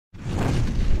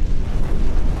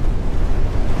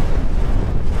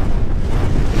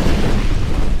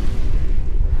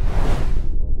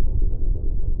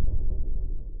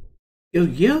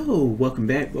Yo, welcome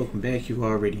back, You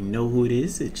already know who it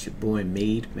is. It's your boy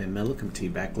MadeMenMelo coming to you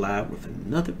back live with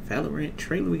another VALORANT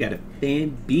trailer. We got a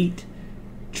fan beat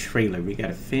trailer.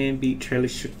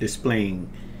 Displaying,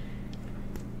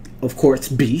 of course,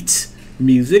 beats,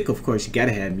 music. Of course, you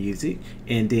gotta have music,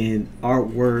 and then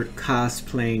artwork,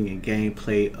 cosplaying, and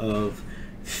gameplay of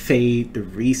Fade, the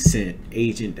recent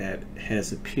agent that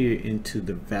has appeared into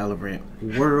the VALORANT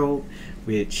world,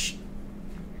 which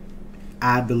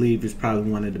I believe is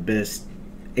probably one of the best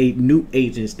new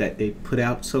agents that they put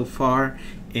out so far,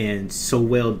 and so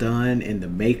well done. And the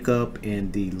makeup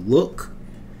and the look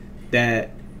that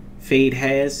Fade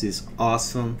has is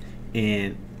awesome.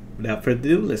 And without further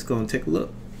ado, let's go and take a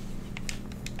look.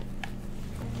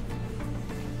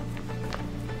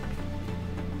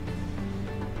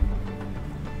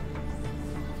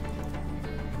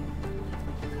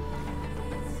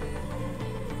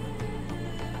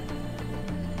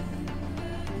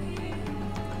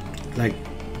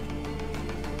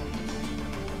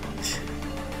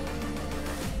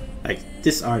 Like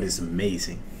this art is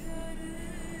amazing.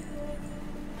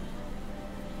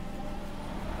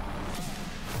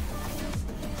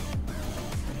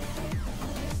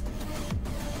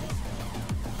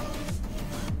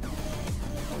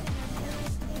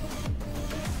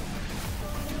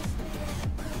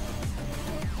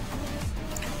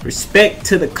 Respect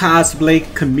to the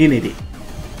cosplay community.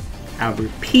 I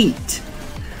repeat,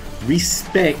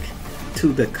 respect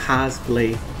to the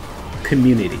cosplay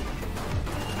community.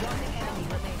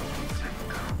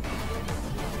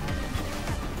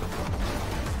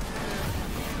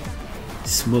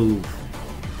 Smooth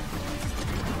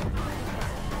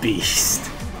beast.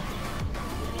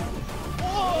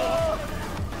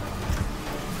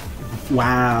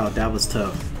 Wow, that was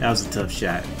tough. That was a tough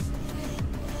shot.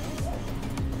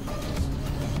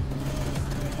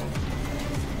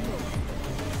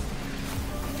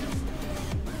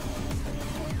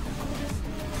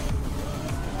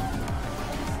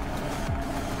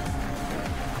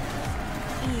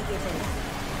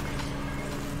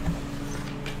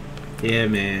 Yeah,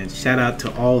 man, shout out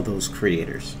to all those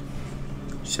creators.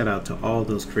 Shout out to all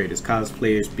those creators,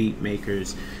 cosplayers, beat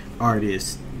makers,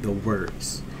 artists, the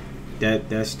works.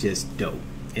 That's just dope.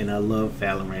 And I love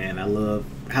VALORANT. I love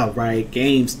how Riot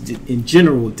Games in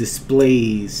general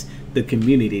displays the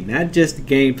community, not just the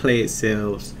gameplay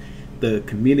itself, the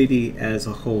community as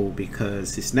a whole,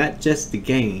 because it's not just the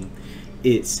game,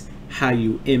 it's how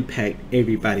you impact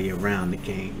everybody around the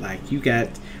game. Like, you got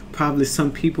probably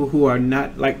some people who are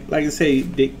not, like I say,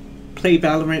 they play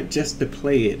VALORANT just to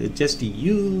play it, or just to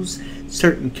use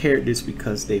certain characters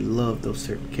because they love those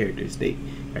certain characters. They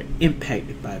are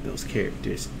impacted by those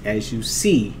characters. As you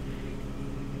see,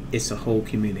 it's a whole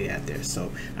community out there.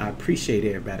 So I appreciate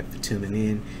everybody for tuning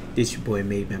in. This your boy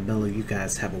MadeMenMelo. You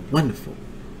guys have a wonderful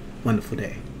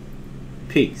day.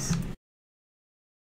 Peace.